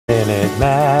Minute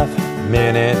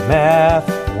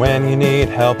Math. When you need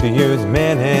help, you use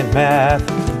Minute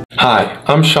Math. Hi,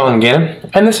 I'm Sean Gannon,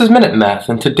 and this is Minute Math,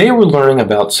 and today we're learning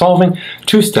about solving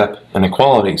two-step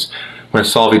inequalities. We're going to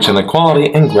solve each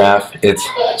inequality and graph its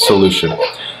solution.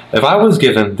 If I was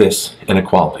given this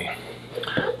inequality,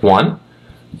 1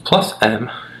 plus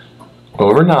m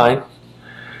over 9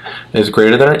 is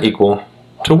greater than or equal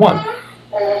to 1.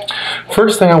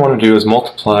 First thing I want to do is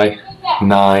multiply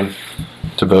 9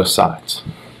 to both sides.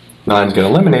 9 is going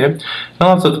to eliminate it, and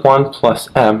I'll have with 1 plus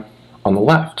m on the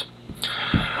left.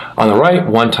 On the right,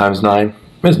 1 times 9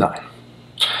 is 9.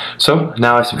 So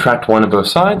now I subtract 1 on both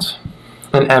sides,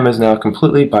 and m is now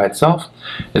completely by itself.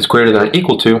 It's greater than or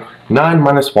equal to 9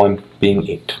 minus 1 being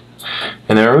 8.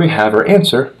 And there we have our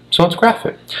answer, so let's graph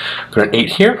it. Put an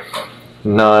 8 here,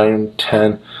 9,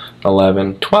 10,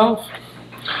 11, 12,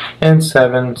 and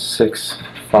 7, 6,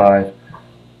 5,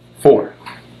 4.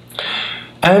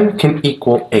 M can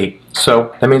equal 8,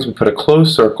 so that means we put a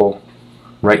closed circle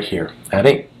right here at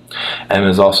 8. M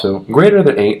is also greater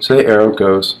than 8, so the arrow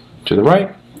goes to the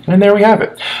right, and there we have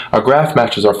it. Our graph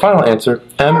matches our final answer.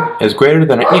 M is greater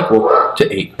than or equal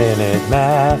to 8. Minute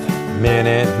Math.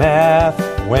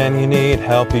 When you need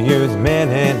help, you use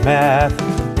Minute Math.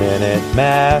 Minute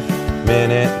Math.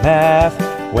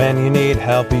 When you need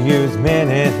help, you use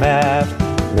Minute Math.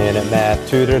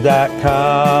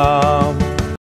 MinuteMathTutor.com.